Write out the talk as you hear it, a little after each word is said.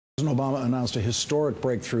President Obama announced a historic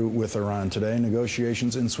breakthrough with Iran today.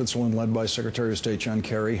 Negotiations in Switzerland led by Secretary of State John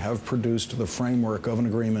Kerry have produced the framework of an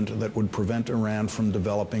agreement that would prevent Iran from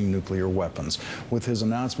developing nuclear weapons. With his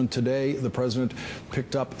announcement today, the president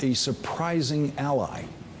picked up a surprising ally,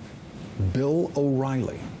 Bill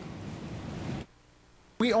O'Reilly.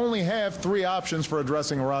 We only have three options for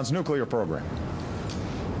addressing Iran's nuclear program.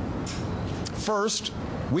 First,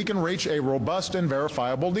 we can reach a robust and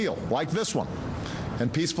verifiable deal, like this one,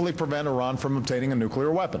 and peacefully prevent Iran from obtaining a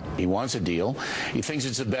nuclear weapon. He wants a deal. He thinks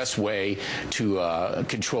it's the best way to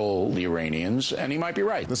control the Iranians, and he might be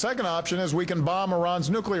right. The second option is we can bomb Iran's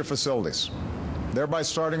nuclear facilities, thereby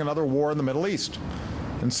starting another war in the Middle East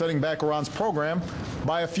and setting back Iran's program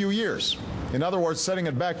by a few years. In other words, setting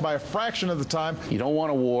it back by a fraction of the time. You don't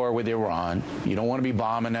want a war with Iran. You don't want to be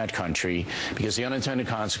bombing that country because the unintended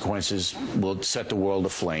consequences will set the world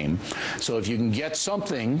aflame. So if you can get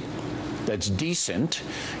something that's decent,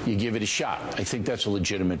 you give it a shot. I think that's a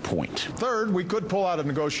legitimate point. Third, we could pull out of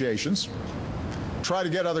negotiations, try to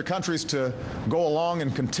get other countries to go along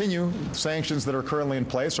and continue sanctions that are currently in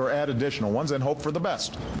place or add additional ones and hope for the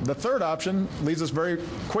best. The third option leads us very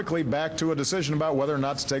quickly back to a decision about whether or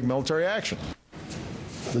not to take military action.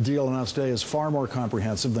 The deal announced today is far more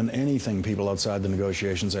comprehensive than anything people outside the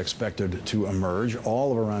negotiations expected to emerge.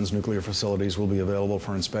 All of Iran's nuclear facilities will be available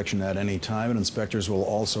for inspection at any time, and inspectors will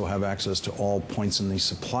also have access to all points in the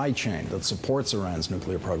supply chain that supports Iran's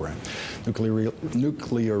nuclear program.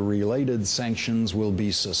 Nuclear-related sanctions will be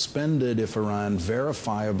suspended if Iran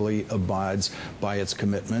verifiably abides by its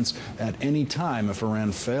commitments. At any time, if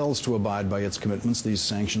Iran fails to abide by its commitments, these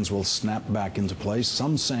sanctions will snap back into place.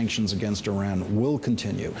 Some sanctions against Iran will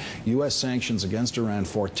continue. U.S. sanctions against Iran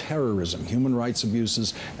for terrorism, human rights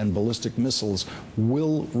abuses, and ballistic missiles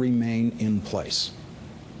will remain in place.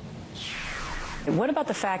 What about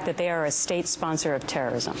the fact that they are a state sponsor of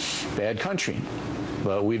terrorism? Bad country.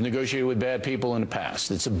 But we've negotiated with bad people in the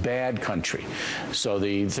past. It's a bad country. So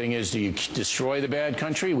the thing is, do you destroy the bad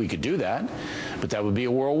country? We could do that, but that would be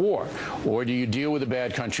a world war. Or do you deal with the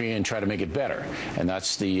bad country and try to make it better? And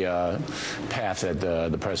that's the path that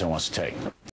the president wants to take.